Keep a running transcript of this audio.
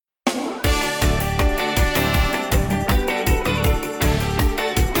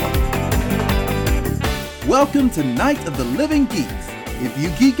Welcome to Night of the Living Geeks. If you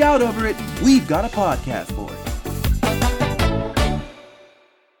geek out over it, we've got a podcast for it.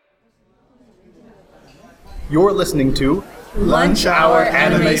 You're listening to Lunch Hour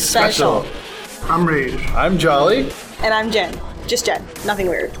Anime Special. I'm Rage. I'm Jolly. And I'm Jen. Just Jen. Nothing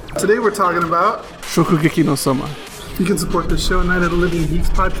weird. Today we're talking about Shokugeki no Soma. You can support the show Night of the Living Geeks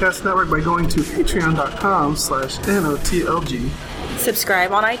Podcast Network by going to patreon.com/NOTLG.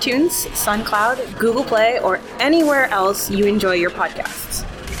 Subscribe on iTunes, SoundCloud, Google Play, or anywhere else you enjoy your podcasts.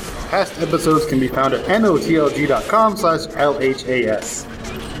 Past episodes can be found at notlg.com/LHAS.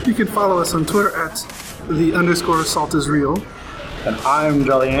 You can follow us on Twitter at _saltisreal. And I'm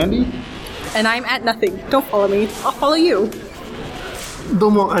Jolly Andy. And I'm at nothing. Don't follow me. I'll follow you.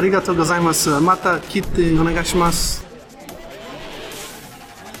 Domo arigatou gozaimasu. Mata kite onegaishimasu.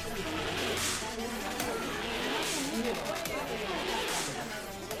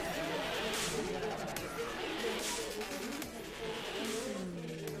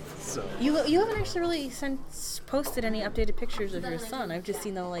 You haven't actually really posted any updated pictures of your son. I've just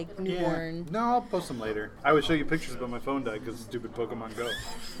seen the newborn. Yeah. No, I'll post them later. I would show you pictures, but my phone died because stupid Pokemon Go.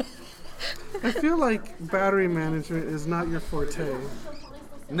 I feel like battery management is not your forte.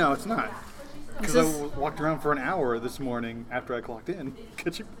 No, it's not. Because I walked around for an hour this morning after I clocked in.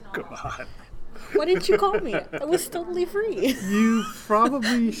 Catching Pokemon. Why didn't you call me? I was totally free. You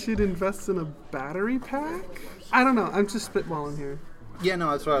probably should invest in a battery pack? I don't know. I'm just spitballing here. Yeah,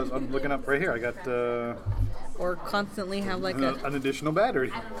 no, that's what I'm looking up right here. I got or constantly have an additional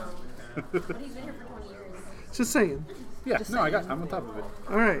battery. Just saying. Yeah, I'm on top of it.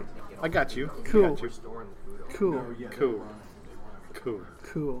 All right. I got you. Cool. I got you. Cool.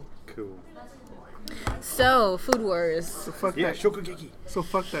 So, Food Wars. So fuck Yeah, that. Shokugeki. So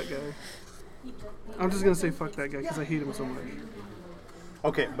fuck that guy. I'm just gonna say fuck that guy because I hate him so much.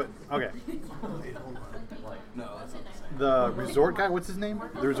 Okay. The resort guy, what's his name?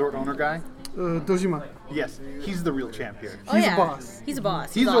 The resort owner guy? Dojima. Yes, he's the real champ here. He's a boss. He's a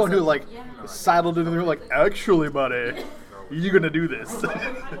boss. He's the one who sidled in there actually, buddy, you're gonna do this.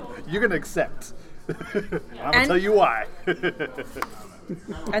 You're gonna accept. I'm gonna tell you why.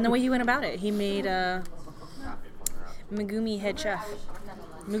 And the way he went about it, he made Megumi head chef.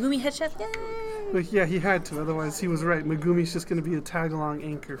 Megumi head chef, yay! But yeah, he had to. Otherwise, he was right. Megumi's just going to be a tag-along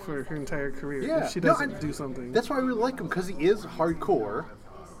anchor for her entire career if she doesn't do something. That's why we like him, because he is hardcore,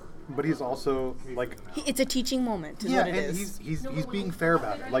 but he's also it's a teaching moment. Is what it is. He's being fair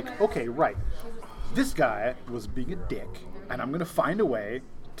about it. Okay, right. This guy was being a dick, and I'm going to find a way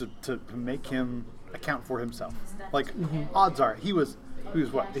to make him account for himself. Odds are he was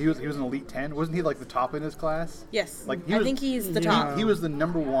what? He was an elite 10. Wasn't he the top in his class? Yes. I think he's the top. He was the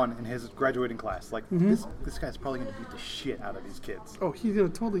number one in his graduating class. This guy's probably going to beat the shit out of these kids. Oh, he's going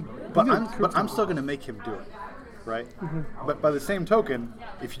to totally. But I'm still going to make him do it, right? Mm-hmm. But by the same token,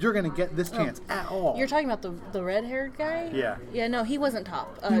 if you're going to get this chance at all, you're talking about the red-haired guy. Yeah. Yeah. No, he wasn't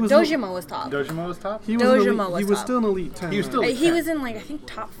top. Dojima was top. Dojima was top. He was still an elite 10. He was still. He was in I think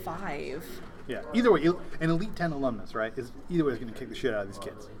top 5. Yeah. Either way, an elite 10 alumnus, right? Is going to kick the shit out of these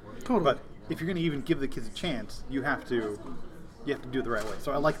kids. Totally. But if you're going to even give the kids a chance, you have to do it the right way.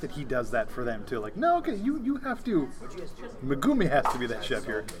 So I like that he does that for them too. You have to. Megumi has to be that chef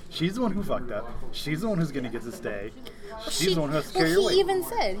here. She's the one who fucked up. She's the one who's going to get to stay. She's the one who has to carry your weight. He even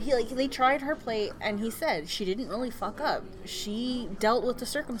said they tried her plate, and he said she didn't really fuck up. She dealt with the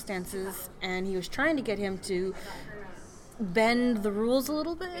circumstances, and he was trying to get him to bend the rules a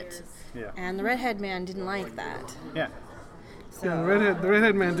little bit. Yeah. And the redhead man didn't like that. Yeah. So. Yeah, the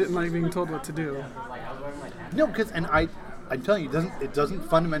redhead man didn't like being told what to do. No, because I'm telling you, it doesn't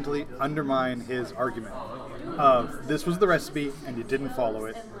fundamentally undermine his argument of this was the recipe and you didn't follow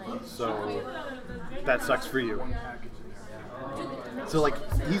it, so that sucks for you. So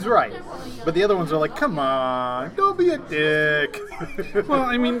he's right, but the other ones are come on, don't be a dick. Well,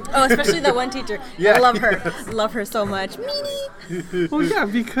 I mean, especially that one teacher. Yeah, I love her so much. Meanie. Well, yeah,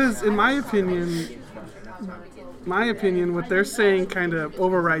 because in my opinion, what they're saying kind of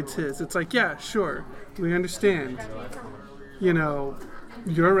overrides his. It's yeah, sure, we understand. Your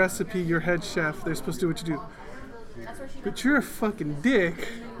recipe, your head chef, they're supposed to do what you do. But you're a fucking dick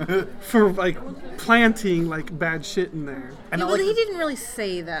for planting bad shit in there. And he didn't really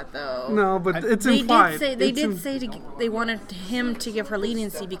say that though. No, but it's implied. They did say they wanted him to give her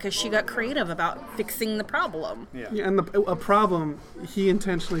leniency because she got creative about fixing the problem. Yeah, and a problem he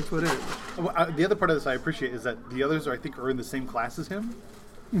intentionally put in. The other part of this I appreciate is that the others are in the same class as him.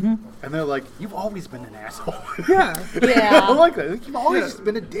 Mm-hmm. And they're like, you've always been an asshole. Yeah. Yeah. I like that. Like, you've always Yeah. just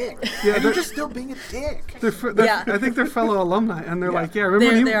been a dick. Yeah, And you're just still being a dick. Yeah. I think they're fellow alumni, and they're Yeah. like, yeah,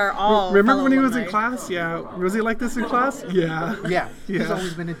 remember They are all remember when he fellow was in alumni. class? Yeah. Was he like this in class? Yeah. Yeah. Yeah. He's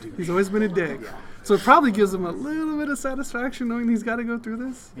always been a dude. He's always been a dick. So it probably gives him a little bit of satisfaction knowing he's got to go through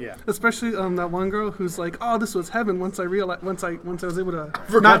this. Yeah. Especially that one girl who's like, "Oh, this was heaven." Once I realized, once I was able to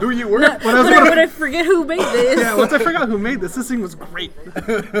Forgot who you were. But I forget who made this. yeah, once I forgot who made this thing was great.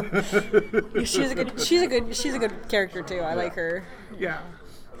 She's a good character too. I like her. Yeah.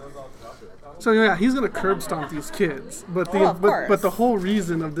 So yeah, he's gonna curb stomp these kids, but of course. but the whole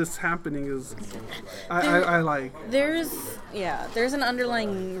reason of this happening is, I like. There's an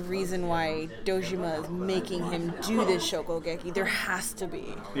underlying reason why Dojima is making him do this Shokugeki. There has to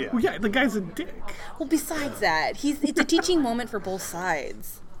be. Yeah. Well, yeah, the guy's a dick. Well, besides that, it's a teaching moment for both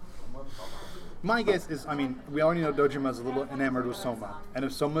sides. My guess is, I mean, we already know Dojima's a little enamored with Soma. And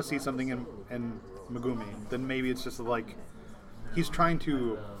if Soma sees something in Megumi, then maybe it's just like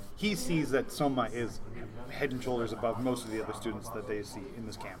he sees that Soma is head and shoulders above most of the other students that they see in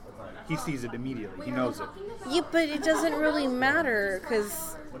this camp. He sees it immediately. He knows it. Yeah, but it doesn't really matter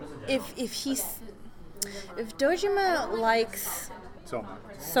because if Dojima likes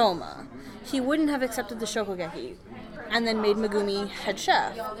Soma, he wouldn't have accepted the Shokugeki and then made Megumi head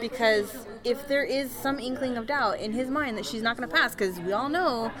chef, because if there is some inkling of doubt in his mind that she's not going to pass, because we all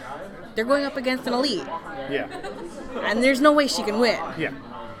know they're going up against an elite, Yeah. and there's no way she can win. Yeah.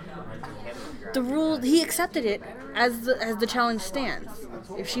 The rule, he accepted it as the challenge stands.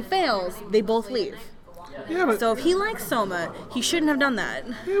 If she fails, they both leave. Yeah, but So if he likes Soma, he shouldn't have done that.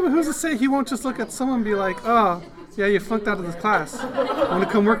 who's to say he won't just look at someone and be like, "Oh, yeah, you flunked out of this class. Want to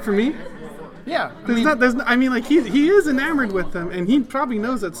come work for me?" Yeah. He is enamored with them, and he probably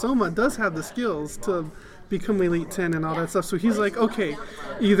knows that Soma does have the skills to become Elite 10 and all that stuff. So he's like, okay,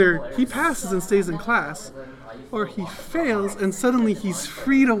 either he passes and stays in class, or he fails and suddenly he's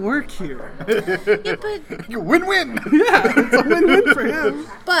free to work here. Yeah, but Win-win. Yeah, it's a win-win for him.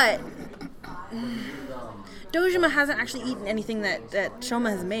 But Dojima hasn't actually eaten anything that Shoma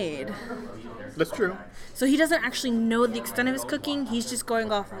has made. That's true. So he doesn't actually know the extent of his cooking. He's just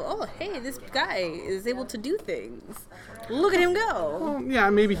going off of, oh, hey, this guy is able to do things. Look at him go. Well, yeah,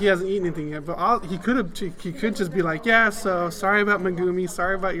 maybe he hasn't eaten anything yet, but he could just be like, yeah, so sorry about Megumi,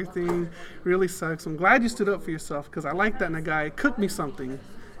 sorry about your thing, really sucks. I'm glad you stood up for yourself because I like that in a guy. Cook me something,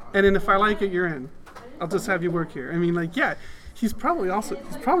 and then if I like it, you're in. I'll just have you work here. I mean, like, yeah. He's probably also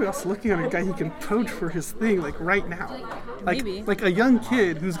looking at a guy he can poach for his thing, like right now, Maybe. like a young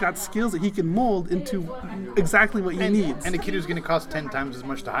kid who's got skills that he can mold into exactly what he needs. And a kid who's going to cost 10 times as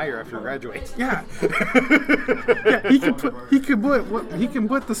much to hire after he graduates. Yeah, yeah. He can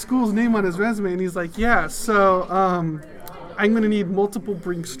put the school's name on his resume, and he's like, yeah. So I'm gonna need multiple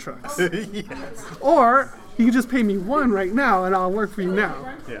Brinks trucks, Yes. or you can just pay me one right now, and I'll work for you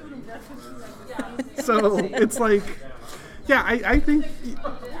now. Yeah. So it's like. Yeah, I think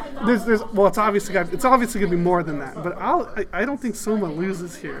there's it's obviously gonna be more than that, but I don't think Soma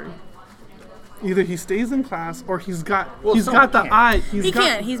loses here. Either he stays in class or he's got the eye. He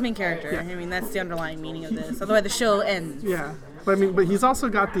can't. He's main character. Yeah. I mean, that's the underlying meaning of this. Otherwise, the show ends. Yeah, but he's also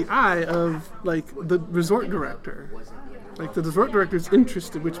got the eye of like the resort director. Like the resort director's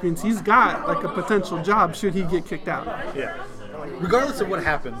interested, which means he's got like a potential job should he get kicked out. Yeah. Regardless of what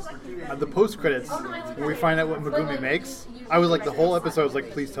happens, the post credits when we find out what Megumi makes, I was like the whole episode was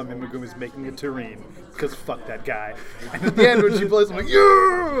like, please tell me Megumi's making a tureen because fuck that guy. And at the end when she plays, I'm like,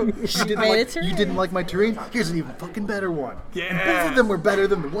 yeah! You didn't like my tureen? Here's an even fucking better one. Yeah. And both of them were better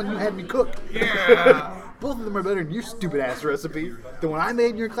than the one you had me cook. Yeah. Both of them are better than your stupid ass recipe. The one I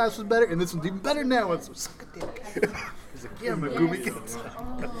made in your class was better, and this one's even better now. So suck a dick. He's like, yeah, Megumi gets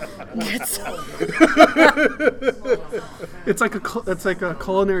It's like a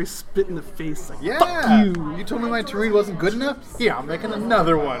culinary spit in the face. Like, yeah. fuck you. You told me my tureen wasn't good enough? Yeah, I'm making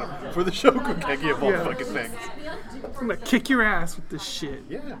another one for the Shokugeki of all fucking things. I'm gonna kick your ass with this shit.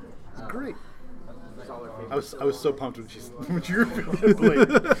 Yeah, it's great. I was so pumped when you revealed that blade.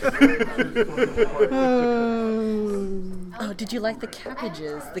 Oh, did you like the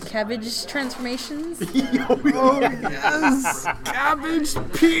cabbages? The cabbage transformations? Oh yes, cabbage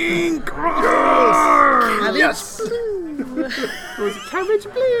pink. Cabbage Yes! blue. It was cabbage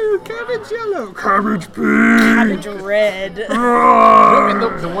blue, cabbage yellow, cabbage pink. Cabbage red. And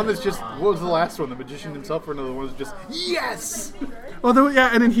the one that's just, what was the last one? The magician himself, or another one was just, yes! Although, yeah,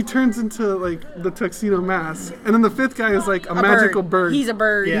 and then he turns into like the tuxedo mask, and then the fifth guy is like a magical bird. He's a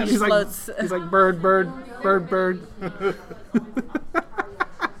bird. Yeah. He He's just floats. he's like bird.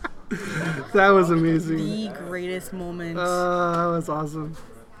 That was amazing. The greatest moment. That was awesome.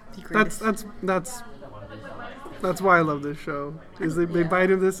 That's why I love this show. Is they bite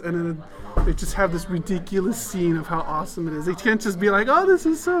into this and then they just have this ridiculous scene of how awesome it is. They can't just be like, "Oh, this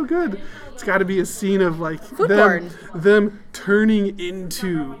is so good." It's got to be a scene of like them turning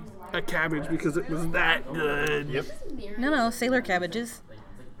into a cabbage because it was that good. Yep. No, sailor cabbages.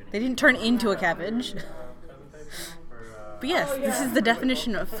 They didn't turn into a cabbage. But yes, this is the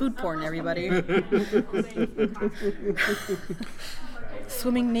definition of food porn, everybody.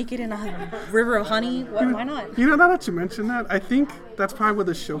 Swimming naked in a river of honey? Why not? You know, now that you mention that, I think that's probably where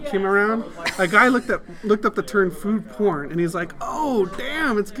the show came around. A guy looked up the term food porn, and he's like, "Oh,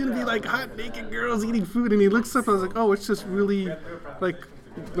 damn, it's gonna be like hot naked girls eating food." And he looks up and I was like, "Oh, it's just really like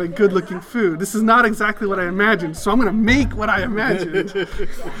good looking food. This is not exactly what I imagined, so I'm gonna make what I imagined,"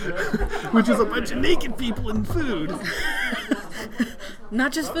 which is a bunch of naked people in food.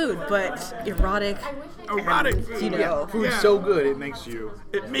 Not just food, but erotic. Food. You know. Food's so good it makes you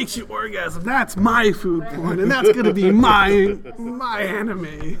orgasm. That's my food porn, and that's gonna be my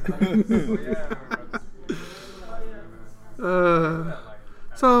anime.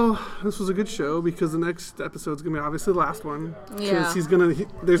 So this was a good show because the next episode's gonna be obviously the last one. Yeah. Because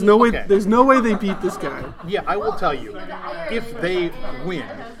there's no way they beat this guy. Yeah, I will tell you, if they win,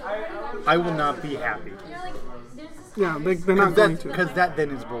 I will not be happy. Yeah, they're not going to. Because that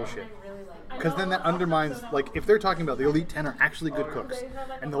then is bullshit. Because then that undermines, like, if they're talking about the Elite 10 are actually good cooks,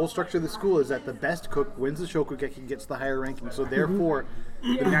 and the whole structure of the school is that the best cook wins the Shokugeki and gets the higher ranking, so therefore,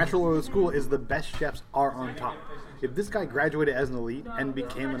 the natural order of the school is the best chefs are on top. If this guy graduated as an elite and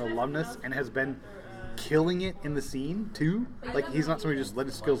became an alumnus and has been killing it in the scene, too, like, he's not somebody who just let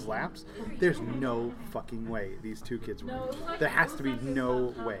his skills lapse, there's no fucking way these two kids win. There has to be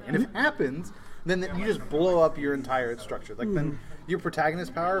no way. And if it happens, then you just blow up your entire structure. Like, then your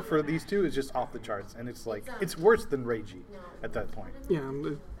protagonist power for these two is just off the charts, and it's like, it's worse than Reiji at that point. Yeah,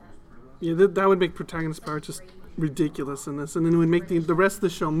 that would make protagonist power just ridiculous in this, and then it would make the rest of the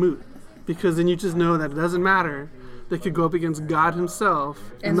show moot, because then you just know that it doesn't matter. They could go up against God himself,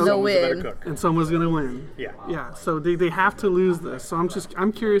 and they'll win, and someone's gonna win. Yeah. So they have to lose this. So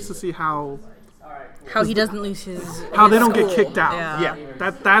I'm curious to see how he doesn't lose his how they don't school. get kicked out. Yeah.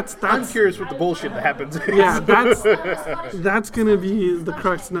 That's I'm curious what the bullshit that happens. Yeah, that's gonna be the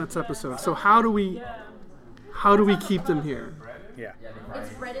crux nuts episode. So how do we keep them here? Yeah,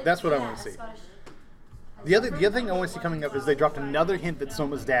 that's what I want to see. The other thing I want to see coming up is they dropped another hint that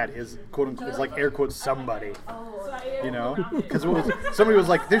Soma's dad is quote unquote, is like air quotes somebody, you know, because somebody was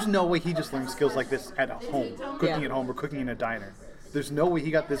like, "There's no way he just learned skills like this at home, cooking at home or cooking in a diner. There's no way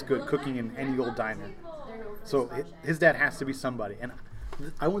he got this good cooking in any old diner." So his dad has to be somebody, and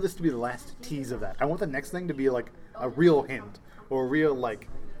I want this to be the last tease of that. I want the next thing to be like a real hint or a real like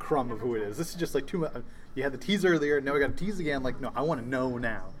crumb of who it is. This is just like too much. You had the tease earlier, now we got to tease again. Like, no, I want to know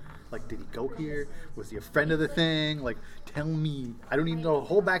now. Like, did he go here? Was he a friend of the thing? Like, tell me. I don't even know a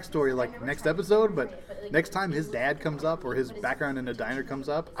whole backstory like next episode, but next time his dad comes up or his background in a diner comes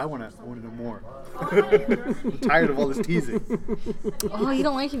up, I want to know more. I'm tired of all this teasing. Oh, you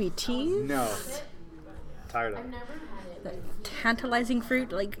don't like to be teased? No. Tired of it. The tantalizing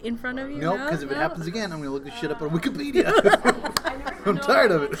fruit, like, in front of you? No, because if it happens again, I'm going to look this shit up on Wikipedia. I'm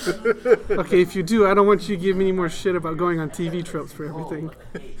tired of it. Okay, if you do, I don't want you to give me any more shit about going on TV tropes for everything.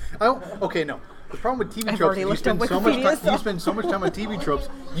 Okay, no. The problem with TV tropes is you spend so much time on TV tropes,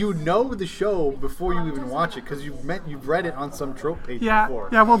 you know the show before you even watch it because you've read it on some trope page before.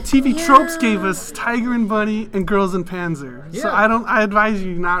 Yeah, well, TV tropes gave us Tiger and Bunny and Girls in Panzer. Yeah. So I advise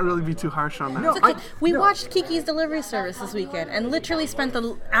you not really be too harsh on that. No, okay. We watched Kiki's Delivery Service this weekend and literally spent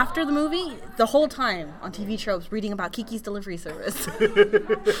after the movie the whole time on TV tropes reading about Kiki's Delivery Service.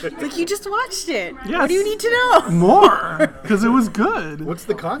 Like, you just watched it. Yes. What do you need to know? More, because it was good. What's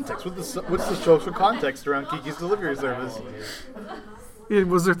the context? What's the social context around Kiki's Delivery Service?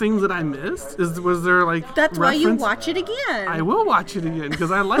 Was there things that I missed? Was there like That's reference? Why you watch it again. I will watch it again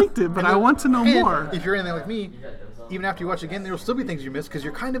because I liked it, but I want to know more. If you're anything like me, even after you watch it again, there will still be things you miss because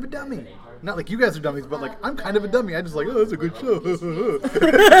you're kind of a dummy. Not like you guys are dummies, but like I'm kind of a dummy. I just like, oh, that's a good show.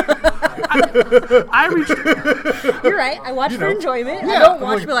 You're right. I watch for enjoyment. Yeah, I don't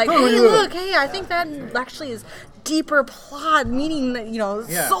watch for like, hey, look, I think that actually is deeper plot, meaning that,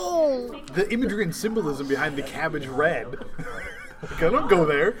 soul. The imagery and symbolism behind the cabbage red. Like, I don't go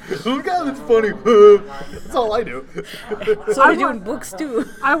there. Oh God, that's funny. That's all I do. So I do in books too.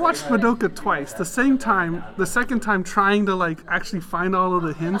 I watched Madoka twice. The second time trying to like actually find all of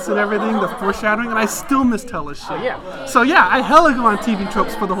the hints and everything, the foreshadowing, and I still missed hella shit. Oh, yeah. So yeah, I hella go on TV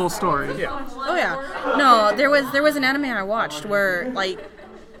tropes for the whole story. Yeah. Oh yeah. No, there was an anime I watched where like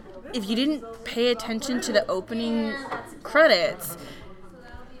if you didn't pay attention to the opening credits,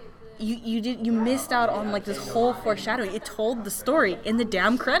 you missed out on like this whole foreshadowing. It told the story in the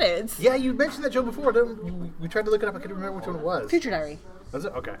damn credits. Yeah, you mentioned that show before. We tried to look it up. I couldn't remember which one it was. Future Diary. Was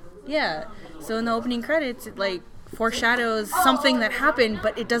it? Okay. Yeah. So in the opening credits, it like foreshadows something that happened,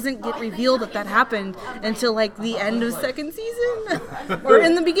 but it doesn't get revealed that happened until like the end of second season or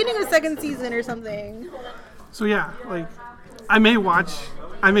in the beginning of second season or something. So yeah, like I may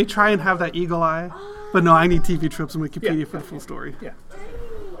try and have that eagle eye, but no, I need TV tropes and Wikipedia for the full story. Yeah.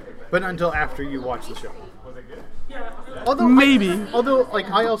 But not until after you watch the show. Although maybe.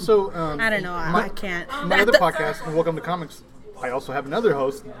 I also I don't know. I can't. My other podcast, Welcome to Comics, I also have another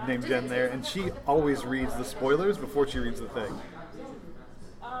host named Jen there, and she always reads the spoilers before she reads the thing.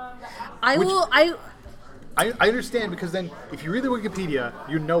 I understand, because then if you read the Wikipedia,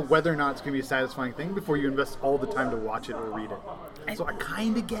 you know whether or not it's going to be a satisfying thing before you invest all the time to watch it or read it. So I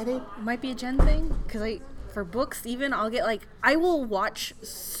kind of get it. Might be a Jen thing, because for books even, I'll get like, I will watch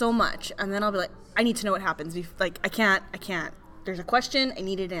so much, and then I'll be like, I need to know what happens. Like, I can't. There's a question, I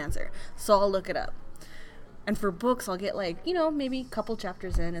need an answer. So I'll look it up. And for books, I'll get like, maybe a couple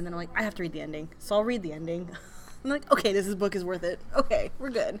chapters in, and then I'm like, I have to read the ending. So I'll read the ending. I'm like, okay, this book is worth it. Okay,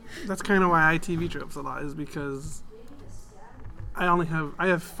 we're good. That's kind of why I TV tropes a lot, is because I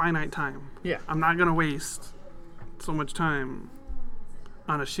have finite time. Yeah. I'm not going to waste so much time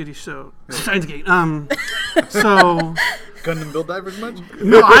on a shitty show. Steins Gate. So... Gundam Build Divers much?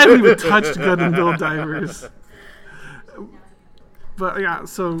 No, I haven't even touched Gundam Build Divers. But yeah,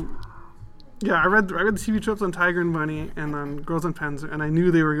 so... Yeah, I read the TV tropes on Tiger and Bunny and on Girls and Pens, and I knew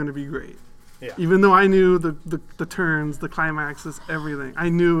they were going to be great. Yeah. Even though I knew the turns, the climaxes, everything, I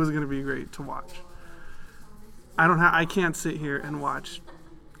knew it was going to be great to watch. I can't sit here and watch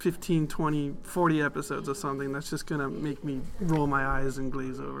 15, 20, 40 episodes of something that's just going to make me roll my eyes and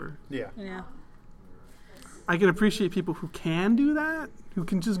glaze over. Yeah. Yeah. I can appreciate people who can do that, who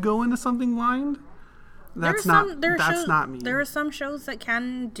can just go into something blind. That's not me. There are some shows that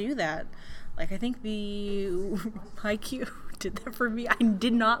can do that. Like, I think the IQ did that for me. I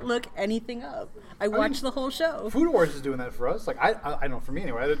did not look anything up. I watched the whole show. Food Wars is doing that for us. Like, I know for me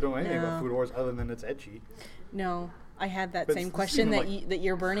anyway, I didn't know anything about Food Wars other than it's edgy. No, I had that same question that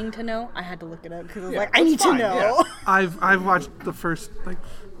you're burning to know. I had to look it up because I was Yeah, like, I need to know. Yeah. I've watched the first, like,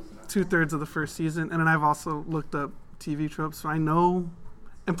 2/3 of the first season, and then I've also looked up TV tropes, so I know.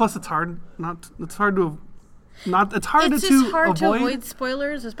 And plus, it's hard to avoid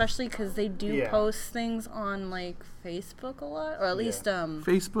spoilers, especially because they do post things on like Facebook a lot, or at least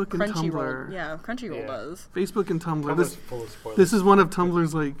Facebook and Tumblr. Yeah, Crunchyroll does. Facebook and Tumblr. Tumblr's full of spoilers. This is one of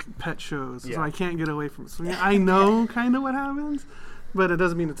Tumblr's like pet shows, so I can't get away from it. So I know kind of what happens, but it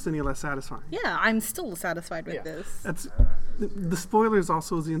doesn't mean it's any less satisfying. Yeah, I'm still satisfied with this. The spoilers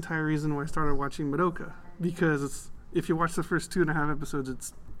also is the entire reason why I started watching Madoka, because if you watch the first 2.5 episodes,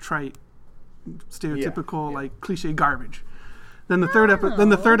 it's trite, stereotypical, like cliche garbage. Then the third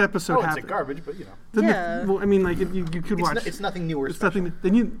episode happens. It's garbage, but Well, I mean, like you could watch. It's nothing new or it's special.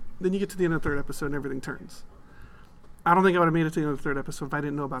 Nothing. Then you get to the end of the third episode and everything turns. I don't think I would have made it to the end of the third episode if I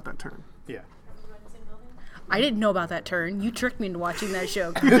didn't know about that turn. Yeah. I didn't know about that turn. You tricked me into watching that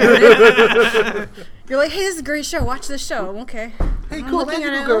show. You're like, hey, this is a great show. Watch this show. Okay. Hey, cool,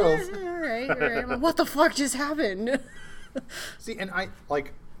 magical girls. All right. Well, what the fuck just happened? See, and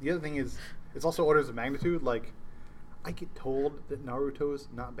the other thing is, it's also orders of magnitude. Like, I get told that Naruto is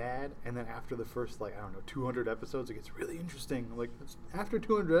not bad, and then after the first, 200 episodes, it gets really interesting. Like, after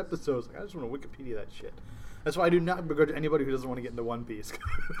 200 episodes, I just want to Wikipedia that shit. That's why I do not begrudge anybody who doesn't want to get into One Piece.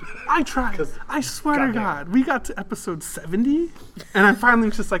 I tried. I swear to God, we got to episode 70, and I finally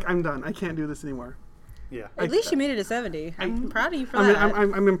was just like, I'm done. I can't do this anymore. Yeah. At least you made it to 70. I'm proud of you for that.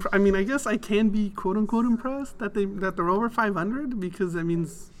 I mean, I guess I can be quote unquote impressed that they're over 500, because that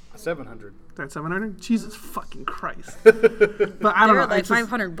means 700. They're at 700. Jesus fucking Christ! But I don't know. Like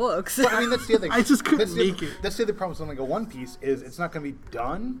 500 books. Well, I mean, that's the other thing. I just couldn't make it. That's the other problem with something like a One Piece is it's not going to be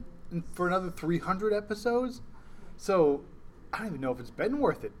done for another 300 episodes. So I don't even know if it's been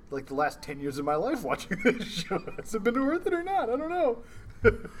worth it. Like the last 10 years of my life watching this show, has it been worth it or not? I don't know.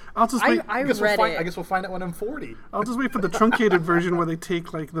 I'll just wait. I guess we'll find out when I'm 40. I'll just wait for the truncated version where they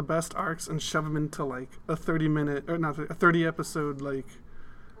take like the best arcs and shove them into like a 30 episode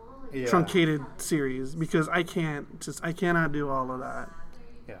truncated series, because I cannot do all of that.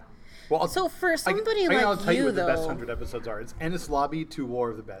 Yeah. Well, so for somebody I'll like tell you you, what though, the best 100 episodes are. It's Ennis Lobby to War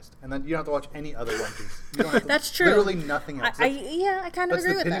of the Best, and then you don't have to watch any other One Piece. You don't have to, that's true. Literally nothing else. I kind of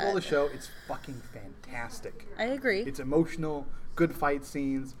agree with that. That's the pinnacle of the show. It's fucking fantastic. I agree. It's emotional, good fight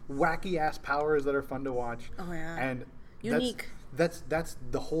scenes, wacky ass powers that are fun to watch. Oh yeah. And unique. That's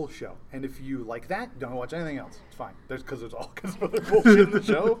the whole show. And if you like that, don't watch anything else. It's fine. There's all kinds of other bullshit in the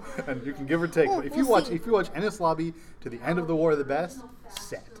show, and you can give or take. But if you watch Ennis Lobby to the end of the War of the Best,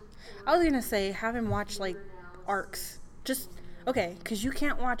 set. I was gonna say have him watch like arcs. Just okay, because you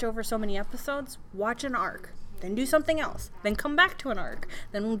can't watch over so many episodes. Watch an arc, then do something else, then come back to an arc,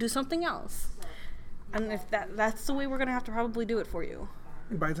 then we'll do something else. And if that's the way we're gonna have to probably do it for you.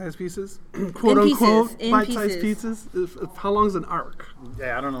 Bite-sized pieces, quote unquote. Bite-sized pieces. How long is an arc?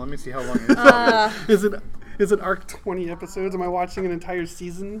 Yeah, I don't know. Let me see how long it is. Is it arc 20 episodes? Am I watching an entire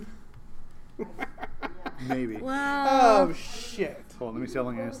season? Maybe. Well, Oh shit! Hold on, let me see how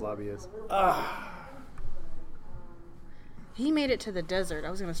long Ennis Lobby is. he made it to the desert.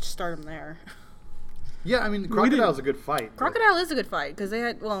 I was gonna start him there. Yeah, I mean, Crocodile's a good fight. Crocodile is a good fight because they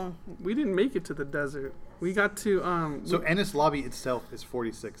had We didn't make it to the desert. We got to So Ennis Lobby itself is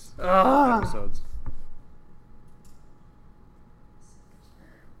 46 episodes.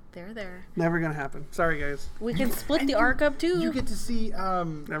 They're there. Never gonna happen. Sorry, guys. We can split the arc up too. You get to see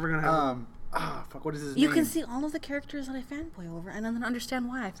Never gonna happen. fuck, what is his You name? can see all of the characters that I fanboy over, and then understand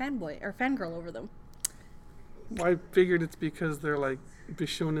why I fanboy or fangirl over them. Well, I figured it's because they're like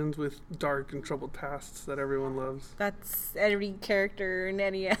bishonens with dark and troubled pasts that everyone loves. That's every character in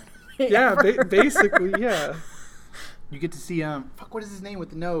any anime. Yeah, ever. basically, yeah. You get to see fuck, what is his name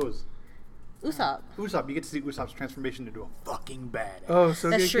with the nose? Usopp. Usopp. You get to see Usopp's transformation into a fucking badass. Oh, so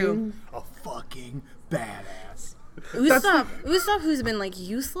That's true. A fucking badass. Usopp, who's been like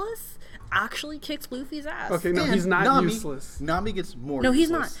useless, actually kicks Luffy's ass. Okay, no, And he's not Nami, useless. Nami gets more No, he's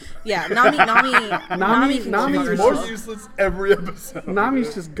useless. not. Yeah, Nami Nami's can More Usopp. useless every episode.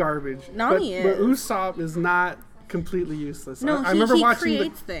 Nami's just garbage. Nami but is. Usopp is not completely useless. No, I remember he watching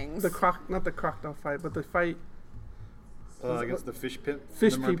creates things. not the crocodile fight, but the fight. Against the fish pit.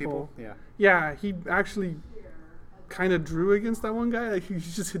 Fish the mer people. Yeah. Yeah, he actually kind of drew against that one guy. Like he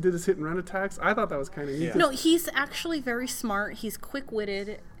just did his hit and run attacks. I thought that was kind of neat. Yeah. No, he's actually very smart. He's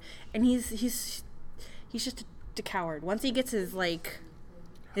quick-witted, and he's just a coward. Once he gets his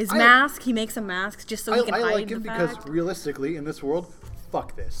mask, he makes a mask just so he can hide I like the him fact. because realistically, in this world,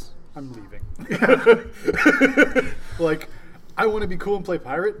 fuck this. I'm leaving. Like, I want to be cool and play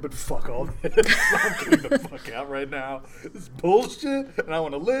pirate, but fuck all this. I'm getting the fuck out right now. This is bullshit, and I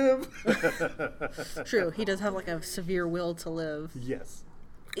want to live. True, he does have like a severe will to live. Yes.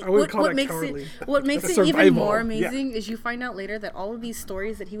 I would call that cowardly. What makes it Survival. even more amazing is you find out later that all of these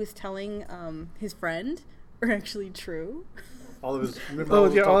stories that he was telling his friend are actually true. All of his. All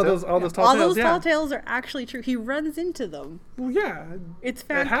those tall tales. All those yeah. tall tales are actually true. He runs into them. Well, yeah, It's it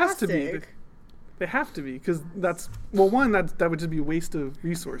fantastic. has to be. They have to be because that would just be a waste of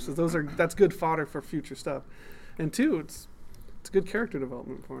resources. That's good fodder for future stuff, and two, it's good character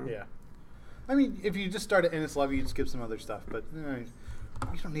development for him. Yeah. I mean, if you just start at Ennis Lobby, you'd skip some other stuff, but you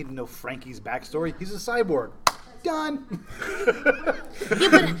don't need to know Frankie's backstory. He's a cyborg. Done.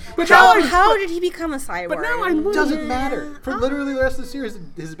 Yeah, but how did he become a cyborg? But now I'm Doesn't matter. For literally the rest of the series,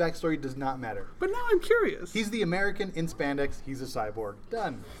 his backstory does not matter. But now I'm curious. He's the American in spandex. He's a cyborg.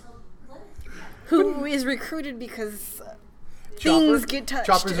 Done. who is recruited because things get touched.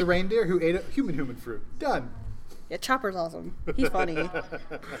 Chopper's a reindeer who ate a human fruit. Done. Yeah, Chopper's awesome. He's funny.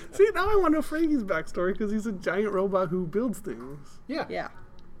 See, now I want to know Frankie's backstory because he's a giant robot who builds things. Yeah. Yeah.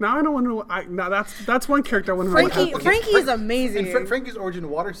 Now I don't want to know. Now that's one character I want to know. Frankie is amazing. And Frankie's origin,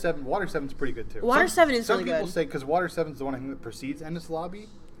 Water 7. Water 7's pretty good too. Water 7 is some really people good. say because Water 7's the one I think that precedes Ennis Lobby,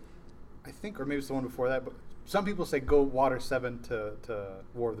 I think, or maybe it's the one before that. But some people say go Water 7 to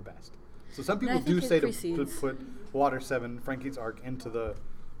War of the Best. So some people I do think it say to precedes. put Water 7, Frankie's arc, into the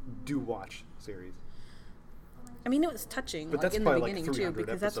Do Watch series. I mean, it was touching, But like that's in the probably, like, beginning too, 300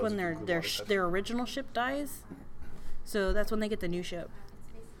 because that's when episodes if you include Water their original ship dies. So that's when they get the new ship.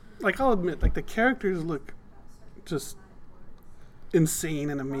 Like I'll admit, like the characters look just insane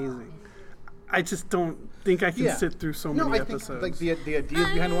and amazing. I just don't think I can sit through so many episodes. Think, like the ideas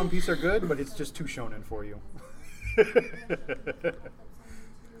behind One Piece are good, but it's just too shonen for you.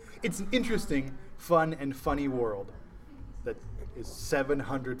 It's an interesting, fun, and funny world that is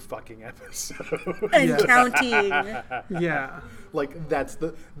 700 fucking episodes. And counting. Yeah. Like that's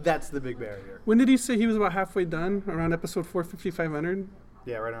the big barrier. When did he say he was about halfway done? Around episode 450, 500?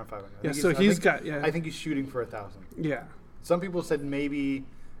 Yeah, right around 500. Yeah, so he's got. I think he's shooting for 1,000. Yeah. Some people said maybe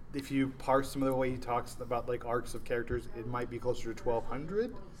if you parse some of the way he talks about like arcs of characters, it might be closer to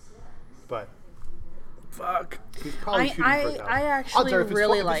 1,200. But fuck, he's probably shooting for 1,000. I actually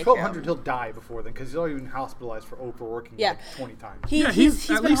really like him. 1,200, he'll die before then because he's already been hospitalized for overworking like 20 times. He's at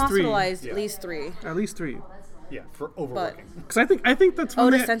been least 3. hospitalized at least 3. At least 3. Yeah, for overworking. Because I think that's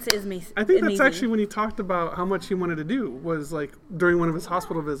when Oda Sensei is amazing. I think that's actually when he talked about how much he wanted to do was like during one of his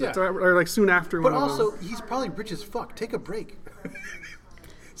hospital visits or like soon after. But also, he's probably rich as fuck. Take a break.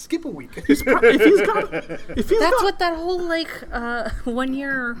 Skip a week. If he's got what that whole 1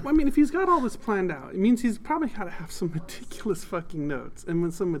 year. I mean, if he's got all this planned out, it means he's probably got to have some meticulous fucking notes and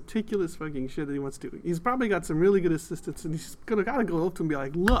with some meticulous fucking shit that he wants to do. He's probably got some really good assistants, and he's gotta go up to him and be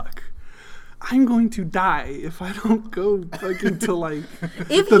like, "Look, I'm going to die if I don't go fucking to like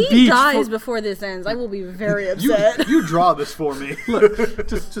if the he beach dies before this ends, I will be very upset. You draw this for me. Look,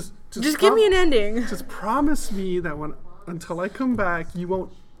 just give me an ending. Just promise me that until I come back, you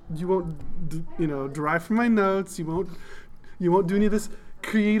won't derive from my notes. You won't do any of this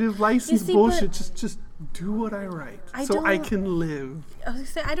creative license bullshit. Just do what I write I can live." I was gonna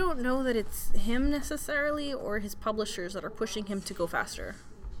say, I don't know that it's him necessarily or his publishers that are pushing him to go faster.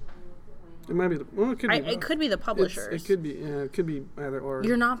 It might be. It could be the publishers. It could be. Yeah, it could be either or.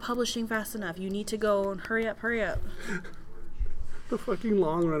 You're not publishing fast enough. You need to go and hurry up. The fucking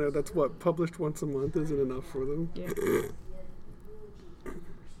long runner. That's what published once a month isn't enough for them. Yeah.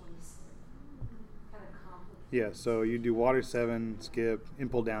 Yeah, so you do Water 7, skip,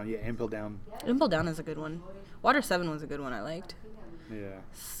 Impel Down. Yeah, Impel Down. Impel Down is a good one. Water 7 was a good one I liked. Yeah.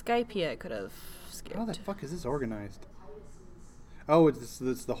 Skypiea I could have skipped. How the fuck is this organized? Oh, it's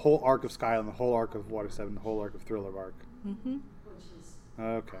the whole arc of Skyline, the whole arc of Water 7, the whole arc of Thriller Bark. Mm-hmm.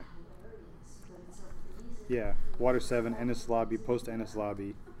 Okay. Yeah, Water 7, Ennis Lobby, post Ennis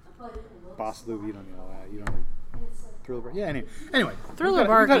Lobby, Boss Loop, you don't need all that. You don't need Thriller Bark. Yeah, anyway. Thriller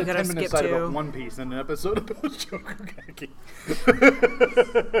Bark you could have skipped too. about One Piece and an episode about Shokugeki.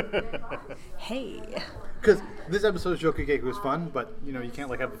 Hey. Because this episode of Shokugeki was fun, but you can't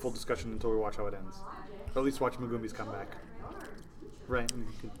have a full discussion until we watch how it ends. Or at least watch Megumi's comeback. Right, I mean,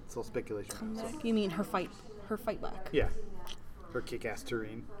 it's all speculation. Comeback? You mean her fight back? Yeah. Her kick-ass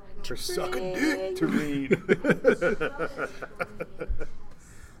Tureen. Her sucking dick Tureen.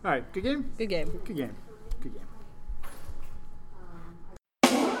 Alright, good game? Good game. Good game. Good game.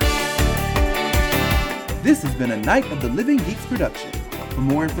 This has been a Night of the Living Geeks production. For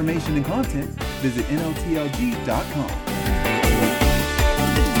more information and content, visit NOTLG.com.